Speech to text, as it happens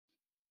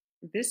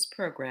This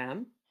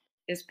program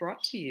is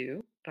brought to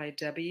you by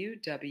W.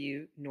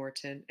 W.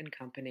 Norton and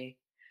Company,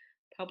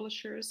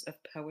 publishers of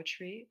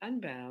Poetry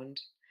Unbound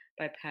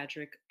by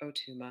Patrick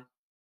Otuma.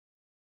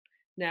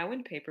 Now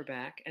in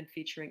paperback and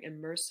featuring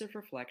immersive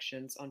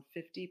reflections on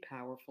 50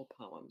 powerful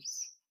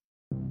poems.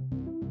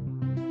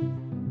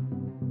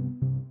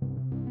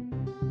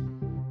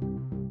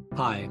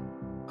 Hi,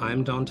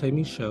 I'm Dante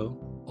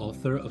Michaud,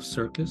 author of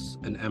Circus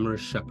and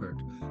Amorous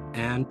Shepherd,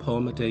 and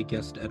Poem a Day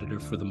guest editor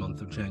for the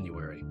month of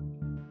January.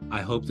 I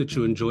hope that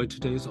you enjoyed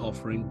today's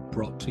offering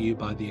brought to you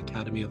by the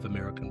Academy of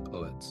American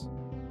Poets.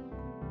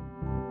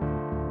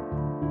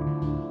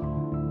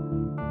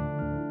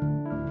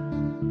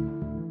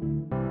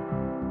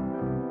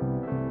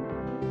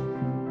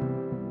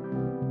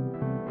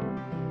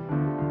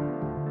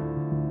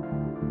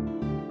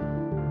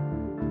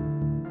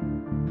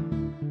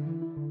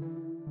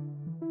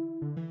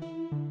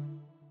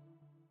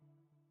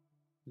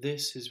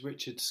 This is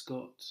Richard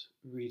Scott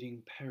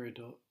reading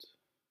Peridot.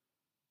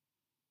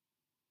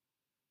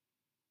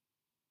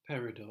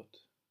 Peridot.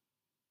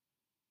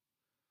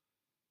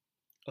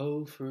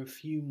 Oh, for a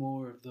few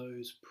more of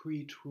those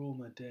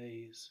pre-trauma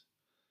days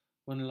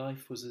when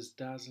life was as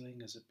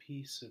dazzling as a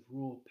piece of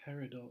raw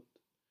peridot,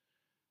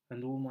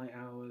 and all my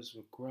hours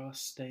were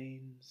grass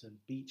stains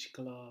and beach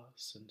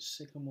glass and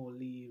sycamore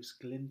leaves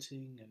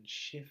glinting and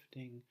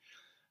shifting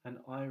and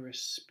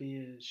iris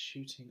spears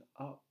shooting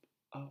up,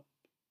 up,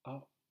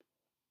 up,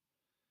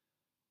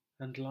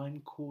 and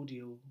lime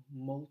cordial,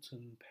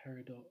 molten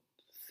peridot,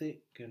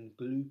 thick and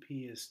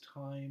gloopy as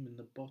time in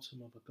the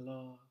bottom of a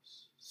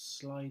glass,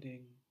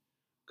 sliding,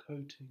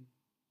 coating,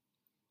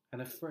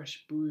 and a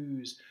fresh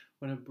bruise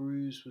when a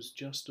bruise was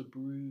just a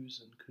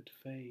bruise and could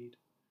fade,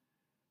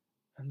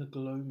 and the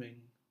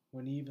gloaming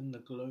when even the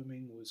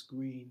gloaming was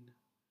green,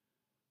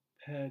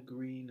 pear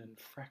green and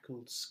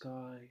freckled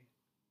sky,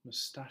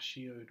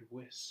 mustachioed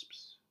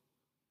wisps.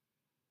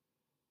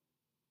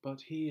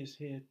 But he is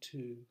here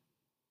too,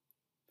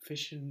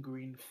 fission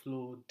green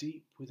floor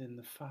deep within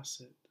the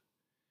facet,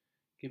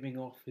 giving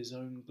off his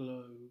own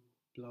glow,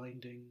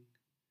 blinding,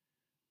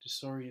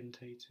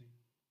 disorientating.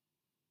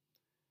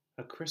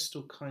 A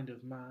crystal kind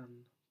of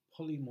man,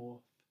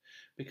 polymorph,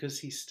 because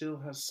he still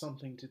has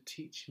something to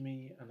teach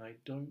me and I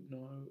don't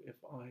know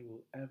if I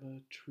will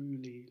ever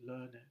truly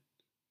learn it.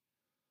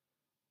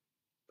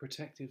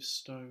 Protective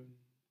stone,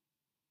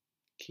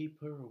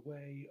 keeper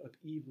away of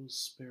evil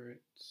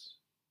spirits.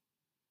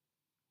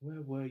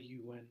 Where were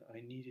you when I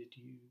needed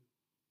you?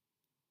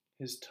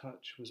 His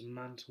touch was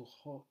mantle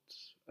hot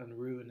and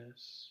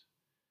ruinous,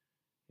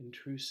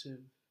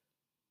 intrusive,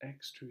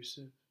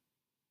 extrusive.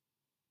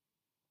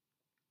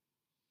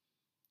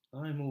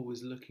 I'm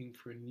always looking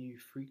for a new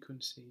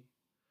frequency,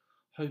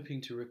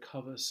 hoping to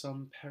recover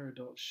some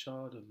peridot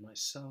shard of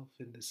myself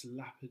in this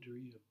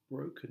lapidary of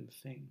broken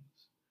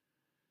things.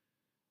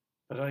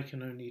 But I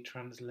can only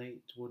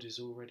translate what is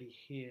already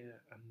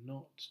here and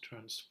not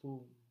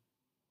transform.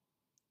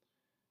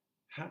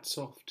 Hats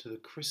off to the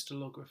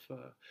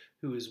crystallographer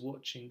who is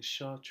watching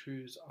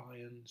chartreuse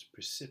ions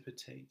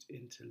precipitate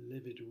into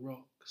livid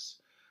rocks.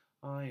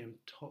 I am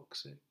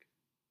toxic,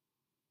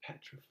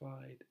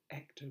 petrified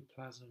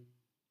ectoplasm,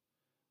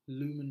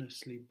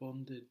 luminously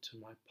bonded to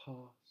my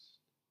past.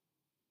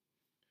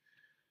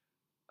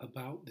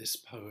 About this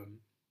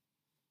poem.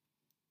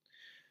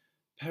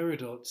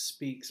 Peridot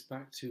speaks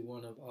back to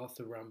one of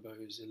Arthur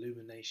Rimbaud's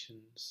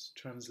Illuminations,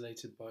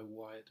 translated by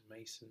Wyatt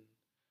Mason,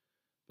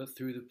 but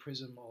through the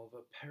prism of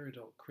a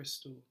peridot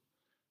crystal,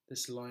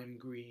 this lime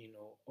green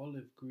or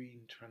olive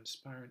green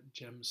transparent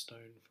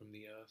gemstone from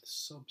the Earth's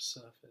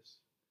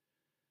subsurface.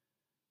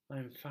 I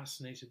am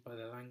fascinated by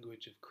the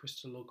language of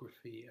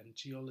crystallography and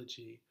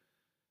geology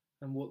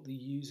and what the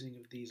using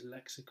of these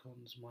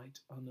lexicons might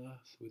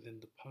unearth within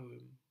the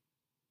poem.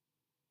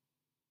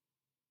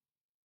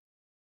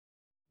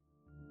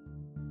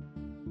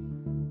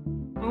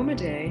 Poem a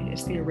Day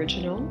is the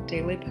original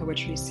daily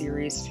poetry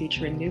series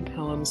featuring new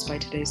poems by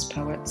today's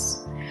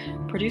poets.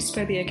 Produced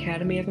by the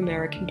Academy of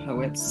American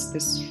Poets,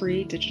 this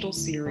free digital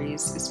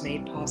series is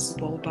made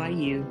possible by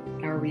you,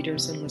 our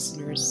readers and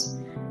listeners.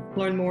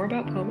 Learn more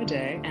about Poem a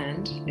Day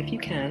and, if you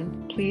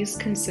can, please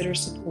consider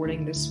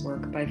supporting this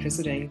work by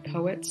visiting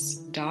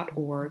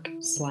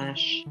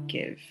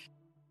poets.org/give.